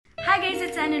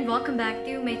it's Anne and welcome back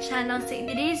to my channel. So in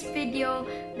today's video,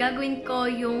 gagawin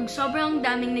ko yung sobrang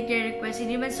daming nagre-request.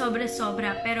 Hindi man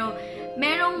sobra-sobra, pero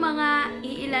merong mga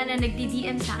iilan na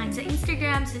nagdi-DM sa akin sa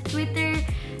Instagram, sa Twitter,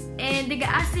 and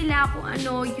nag-a-ask sila kung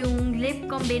ano yung lip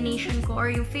combination ko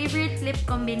or yung favorite lip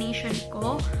combination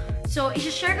ko. So,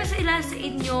 i-share ko sa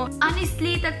inyo.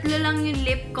 Honestly, 3 lang yung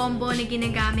lip combo na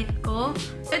ginagamit ko.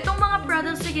 So, itong mga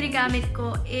products na ginagamit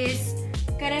ko is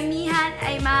karamihan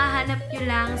ay mahahanap nyo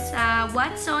lang sa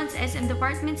Watson's SM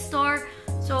Department Store.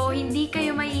 So, hindi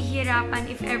kayo mahihirapan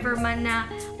if ever man na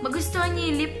magustuhan nyo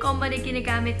yung lip combo na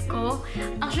ginagamit ko.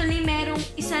 Actually, merong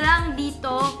isa lang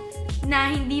dito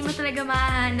na hindi mo talaga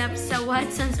mahahanap sa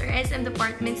Watson's or SM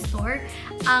Department Store.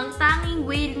 Ang tanging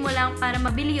way mo lang para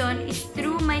mabili yon is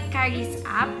through my Caris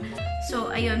app. So,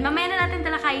 ayun. Mamaya na natin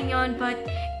talakayin yon. But,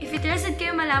 if interested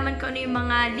kayo malaman ko ano yung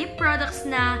mga lip products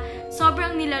na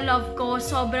sobrang nilalove ko,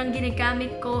 sobrang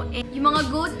ginagamit ko, and yung mga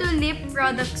go-to lip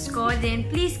products ko, then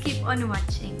please keep on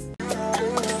watching.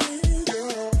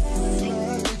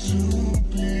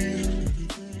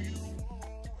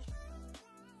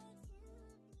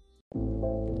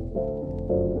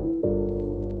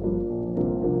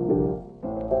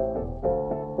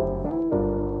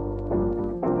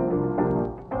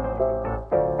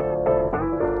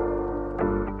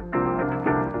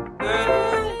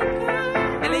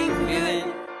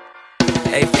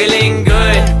 Hey, feeling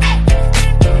good,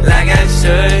 like I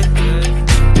should.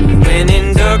 When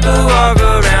in dark, I walk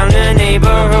around the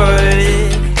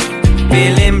neighborhood.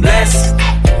 Feeling blessed,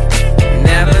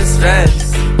 never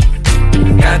stressed.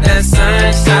 Got that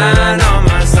sunshine on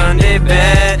my Sunday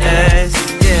best.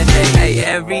 Yeah, hey,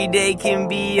 every day can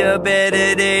be a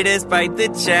better day despite the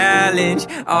challenge.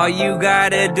 All you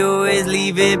gotta do is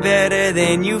leave it better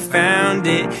than you found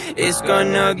it. It's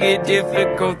gonna get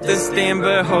difficult to stand,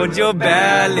 but hold your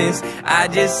balance. I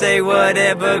just say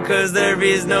whatever, cause there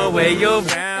is no way you're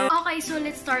round. Okay, so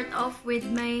let's start off with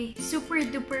my super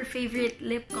duper favorite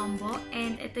lip combo.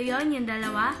 And ito yon yung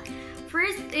dalawa.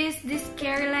 First is this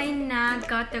Caroline na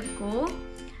Gotta Go.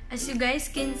 As you guys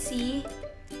can see,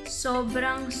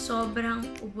 sobrang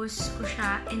ubos ko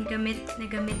siya and gamit na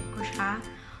gamit ko siya.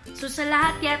 So, sa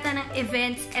lahat yata ng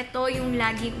events, ito yung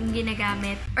lagi kong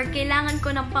ginagamit. Or kailangan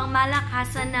ko ng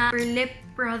pangmalakasan na lip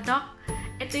product,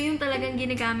 ito yung talagang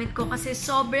ginagamit ko kasi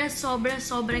sobrang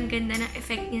ganda ng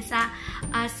effect niya sa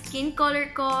skin color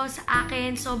ko, sa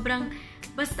akin.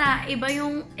 Basta iba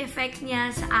yung effect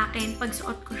niya sa akin pag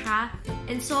suot ko siya.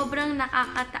 And sobrang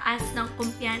nakakataas ng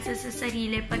kumpiyansa sa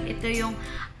sarili pag ito yung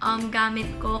gamit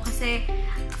ko. Kasi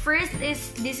first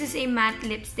is, this is a matte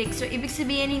lipstick. So, ibig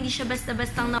sabihin, hindi siya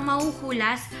basta-bastang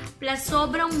mahuhulas. Plus,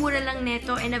 sobrang mura lang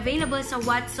neto and available sa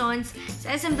Watson's,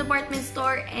 sa SM Department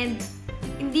Store, and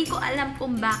hindi ko alam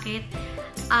kung bakit.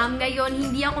 Ngayon,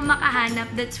 hindi ako makahanap.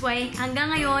 That's why,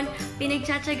 hanggang ngayon,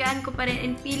 pinagtsatsagaan ko pa rin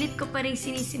and pilit ko pa rin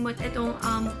sinisimot itong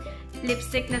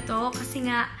lipstick na to.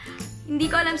 Kasi nga, hindi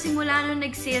ko alam simula nung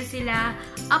nag-sale sila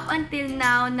up until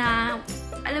now na,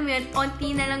 alam mo yun,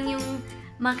 onti na lang yung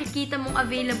makikita mong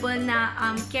available na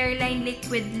Caroline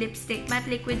liquid lipstick, matte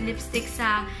liquid lipstick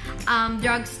sa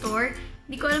drugstore.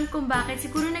 Hindi ko alam kung bakit.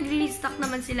 Siguro nag-restock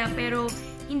naman sila pero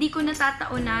hindi ko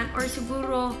natataunan or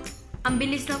siguro ang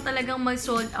bilis lang talagang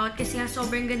mag-sold out kasi nga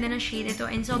sobrang ganda ng shade ito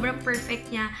and sobrang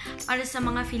perfect niya para sa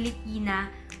mga Filipina.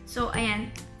 So, ayan.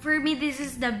 For me, this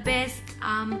is the best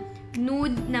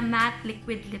nude na matte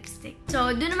liquid lipstick.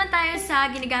 So, doon naman tayo sa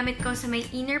ginagamit ko sa may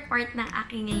inner part ng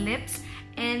aking lips.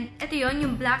 And ito yon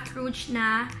yung Black Rouge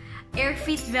na Air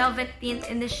Fit Velvet Tint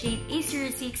in the shade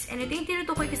A06. And ito yung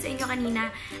tinutukoy ko sa inyo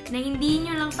kanina na hindi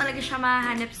nyo lang talaga siya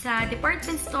mahanap sa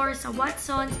department store, sa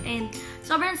Watson's. And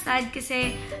sobrang sad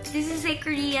kasi this is a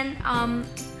Korean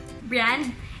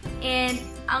brand. And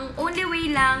ang only way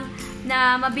lang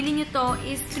na mabili nyo to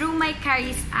is through my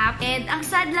Caris app. And ang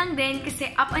sad lang din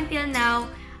kasi up until now,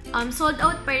 sold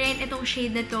out pa rin itong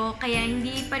shade na to. Kaya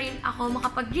hindi pa rin ako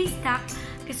makapag-restock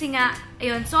kasi nga,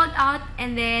 ayun, sold out.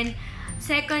 And then,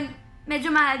 second,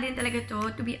 medyo mahal din talaga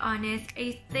to be honest.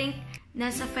 I think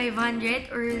nasa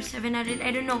 500 or 700, I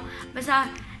don't know. Basta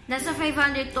nasa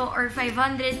 500 to or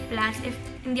 500 plus if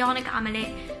hindi ako nagkakamali.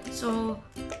 So,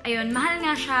 ayun, mahal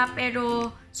nga siya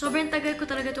pero sobrang tagal ko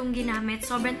talaga itong ginamit.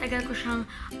 Sobrang tagal ko siyang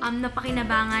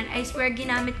napakinabangan. I swear,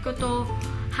 ginamit ko to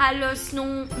halos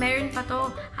nung meron pa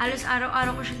to. Halos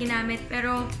araw-araw ko siya ginamit.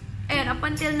 Pero, ayun, up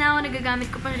until now, nagagamit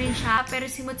ko pa rin siya. Pero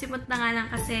simot-simot na nga lang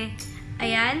kasi,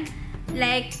 ayan,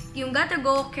 like, yung Gotta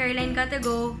Go, Caroline Gotta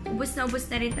Go, ubus na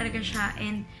rin talaga siya.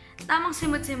 And, tamang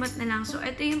simot-simot na lang. So,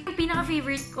 ito yung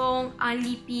pinaka-favorite kong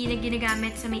lippy na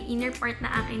ginagamit sa may inner part na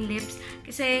aking lips.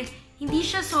 Kasi, hindi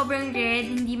siya sobrang red,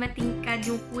 hindi matingkad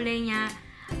yung kulay niya.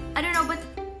 I don't know, but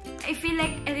I feel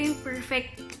like ito yung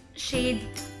perfect shade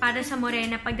para sa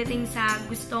morena pagdating sa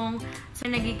gustong sa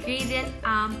nag-gradient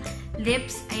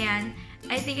lips. Ayan.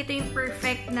 I think ito yung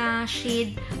perfect na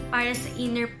shade para sa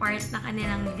inner part na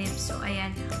kanilang lips. So,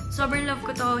 ayan. Sobrang love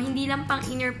ko to. Hindi lang pang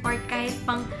inner part, kahit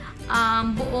pang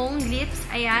buong lips.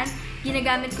 Ayan.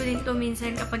 Ginagamit ko din to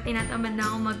minsan kapag tinatamad na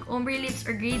ako mag-ombre lips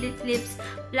or graded lips.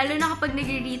 Lalo na kapag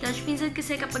nagre-retouch. Minsan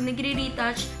kasi kapag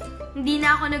nagre-retouch, hindi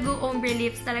na ako nag-ombre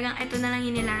lips. Talagang ito na lang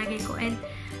yung nilalagay ko. And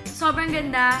sobrang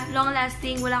ganda,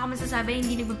 long-lasting. Wala akong masasabi.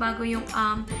 Hindi nagbabago yung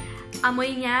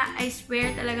amoy niya. I swear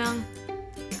talagang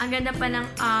ang ganda pa ng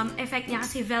effect niya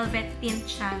kasi velvet tint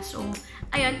siya. So,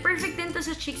 ayun. Perfect din to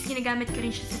sa cheeks. Ginagamit ko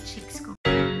rin siya sa cheeks ko.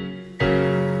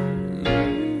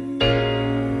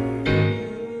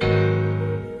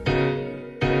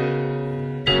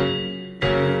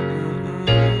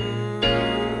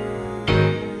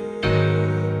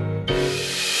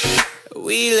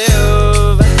 We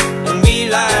live and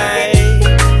we lie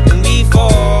and we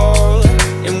fall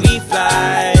and we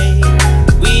fly.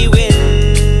 We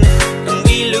win and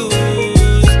we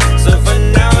lose. So for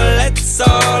now, let's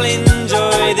all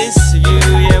enjoy this view.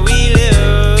 Yeah, we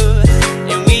live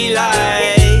and we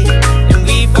lie and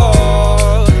we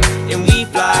fall and we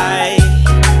fly.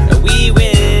 We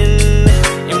win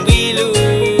and we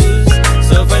lose.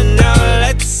 So for now,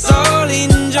 let's all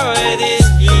enjoy this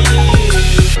view.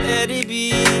 Let it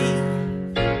be.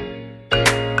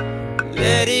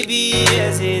 Let it be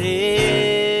as it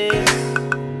is.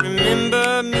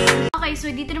 Remember me. Okay, so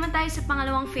dito naman tayo sa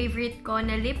pangalawang favorite ko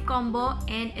na lip combo.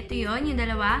 And ito yon yung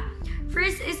dalawa.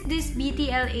 First is this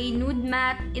BTLA Nude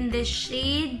Matte in the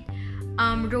shade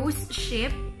Rose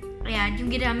Ship. Ayan, yung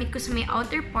ginamit ko sa may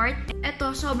outer part.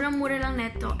 Ito, sobrang mura lang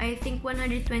neto. I think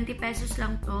 120 pesos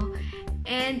lang to.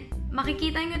 And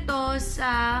makikita nyo to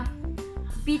sa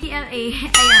BTLA.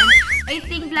 Ayan. I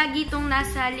think lagi itong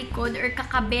nasa likod or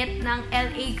kakabit ng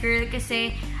LA Girl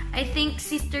kasi I think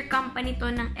sister company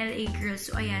to ng LA Girl.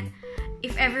 So, ayan.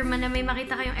 If ever man na may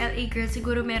makita kayong LA Girl,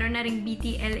 siguro meron na ring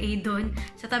BTLA doon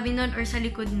sa tabi nun or sa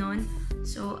likod nun.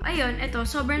 So, ayun. Ito,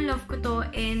 sobrang love ko to.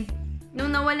 And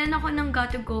nung nawalan ako ng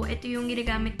Got2 Go, ito yung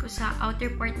ginagamit ko sa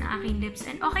outer part ng aking lips.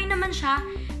 And okay naman siya.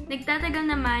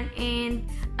 Nagtatagal naman. And,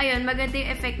 ayun, maganda yung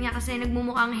effect niya kasi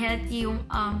nagmumukhang healthy yung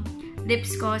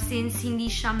lips ko since hindi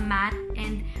siya matte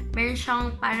and meron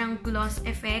siyang parang gloss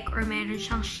effect or meron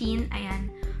siyang sheen.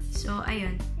 Ayan. So,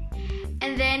 ayun.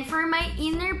 And then, for my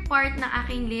inner part ng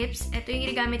aking lips, ito yung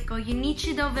ginagamit ko, yung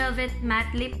Nichido Velvet Matte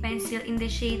Lip Pencil in the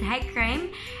shade High Crime.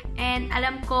 And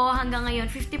alam ko, hanggang ngayon,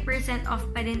 50% off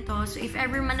pa din to. So, if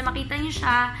ever man na makita nyo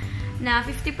siya na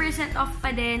 50% off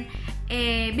pa din,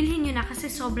 eh, bilhin nyo na kasi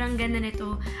sobrang ganda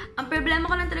nito. Ang problema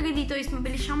ko lang talaga dito is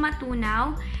mabilis siyang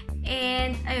matunaw.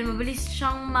 And, ayun, mabilis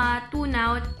siyang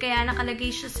matunaw. Kaya nakalagay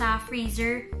siya sa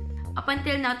freezer. Up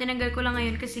until now, tinanggal ko lang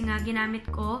ngayon kasi nga ginamit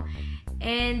ko.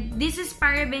 And, this is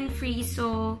paraben free.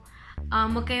 So,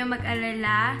 huwag kayong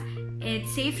mag-alala.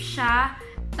 It's safe siya.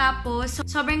 Tapos,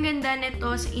 sobrang ganda nito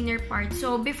sa inner part.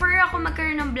 So, before ako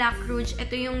magkaroon ng black rouge,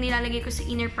 ito yung nilalagay ko sa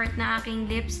inner part na aking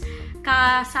lips.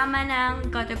 Kasama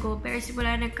ng Got2 Go. Pero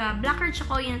simula nagka-black rouge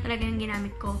ako, yun talaga yung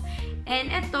ginamit ko.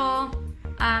 And ito,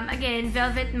 again,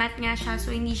 velvet matte nga siya. So,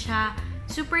 hindi siya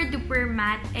super duper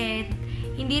matte. And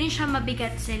hindi rin siya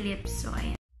mabigat sa lips. So,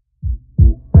 ayan.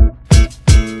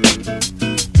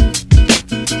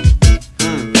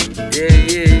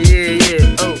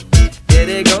 Yeah. Oh, there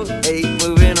they go. Hey,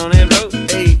 moving on that road.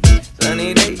 Hey,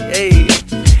 sunny day. Hey,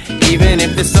 even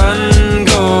if the sun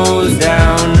goes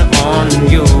down on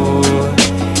you,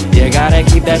 you gotta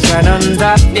keep that shine on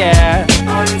top, yeah.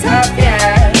 On top,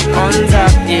 yeah. On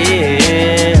top,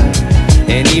 yeah.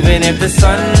 And even if the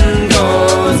sun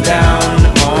goes down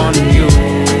on you,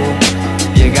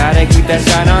 you gotta keep that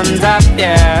shine on top,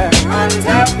 yeah. On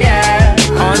top, yeah.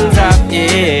 On top,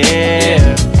 yeah.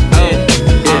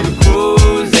 I'm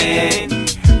cruising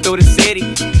through the city.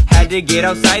 Had to get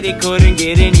outside, it couldn't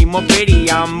get any more pretty.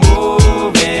 I'm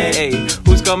moving, hey,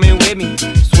 who's coming with me?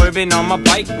 Swerving on my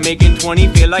bike, making 20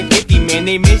 feel like 50. Man,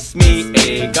 they miss me,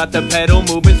 hey. Got the pedal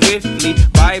moving swiftly.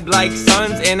 Vibe like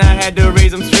suns, and I had to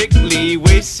raise them strictly.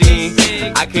 Wishing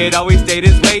I could always stay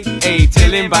this way, hey.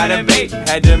 Chilling by the bay,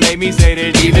 had to make me say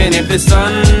that even if the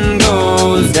sun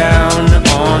goes down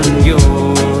on you,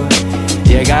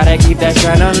 you gotta keep that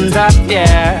shine on top,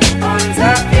 yeah. On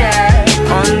top, yeah.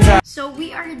 On top. So,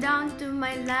 we are down to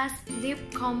my last lip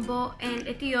combo. And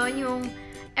ito yun, yung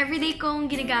everyday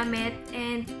kong ginagamit.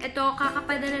 And ito,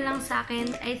 kakapadala lang sa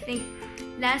akin, I think,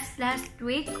 last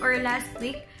week or last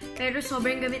week. Pero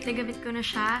sobrang gamit na gamit ko na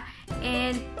siya.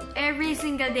 And every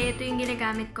single day, ito yung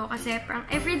ginagamit ko. Kasi parang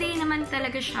everyday naman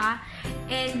talaga siya.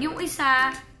 And yung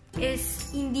isa is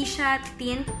hindi siya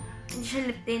tint, hindi siya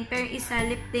lip tint, pero yung isa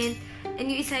lip tint, and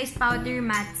yung isa is powder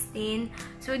matte stain.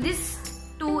 So this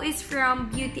two is from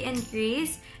Beauty and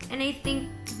Grace, and I think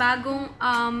bagong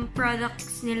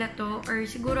products nila to, or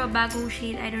siguro bagong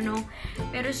shade, I don't know.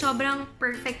 Pero sobrang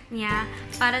perfect niya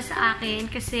para sa akin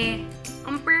kasi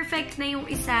ang perfect na yung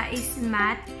isa is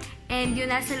matte, and yung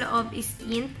nasa loob is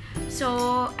tint.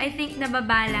 So I think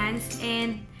nababalance,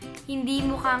 and hindi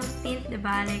mukhang tint,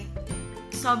 diba? Like,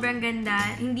 sobrang ganda.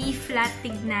 Hindi flat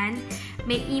tignan.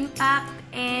 May impact,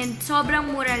 and sobrang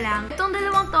mura lang. Itong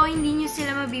dalawang to, hindi nyo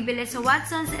sila mabibili sa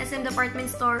Watson's, SM Department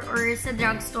Store, or sa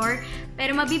drugstore.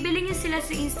 Pero mabibili nyo sila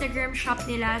sa Instagram shop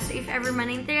nila. So if ever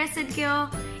man interested kayo,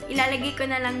 ilalagay ko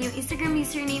na lang yung Instagram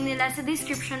username nila sa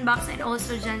description box and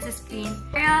also dyan sa screen.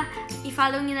 Kaya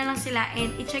i-follow nyo na lang sila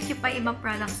and i-check nyo pa ibang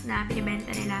products na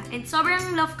binibenta nila. And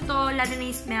sobrang love ko to, lalo na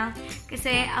yung smell,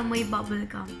 kasi amoy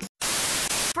bubblegum.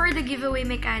 For the giveaway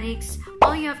mechanics,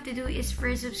 all you have to do is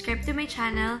first subscribe to my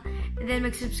channel, and then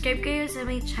mag-subscribe kayo sa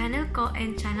my channel ko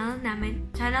and channel namin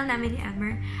ni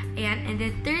Elmer. Ayan. And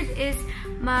then third is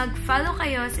mag-follow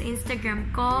kayo sa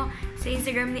Instagram ko, sa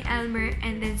Instagram ni Elmer,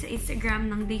 and then sa Instagram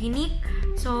ng The Unique.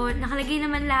 So, nakalagay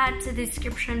naman lahat sa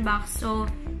description box. So,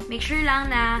 make sure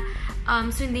lang na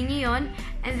sundin nyo yun.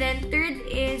 And then third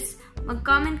is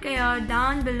mag-comment kayo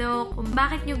down below kung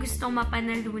bakit nyo gustong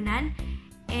mapanalunan.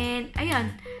 And,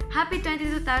 ayun, happy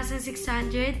 22,600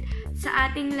 sa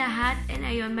ating lahat. And,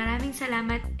 ayun, maraming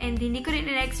salamat. And, hindi ko rin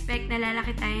na-expect na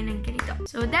lalaki tayo ng ganito.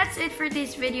 So, that's it for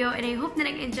this video. And I hope na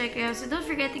nag-enjoy kayo. So, don't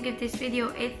forget to give this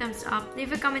video a thumbs up.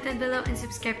 Leave a comment down below and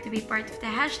subscribe to be part of the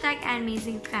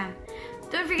 #AmazingFam.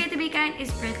 Don't forget to be kind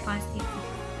and spread positivity.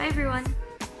 Bye, everyone!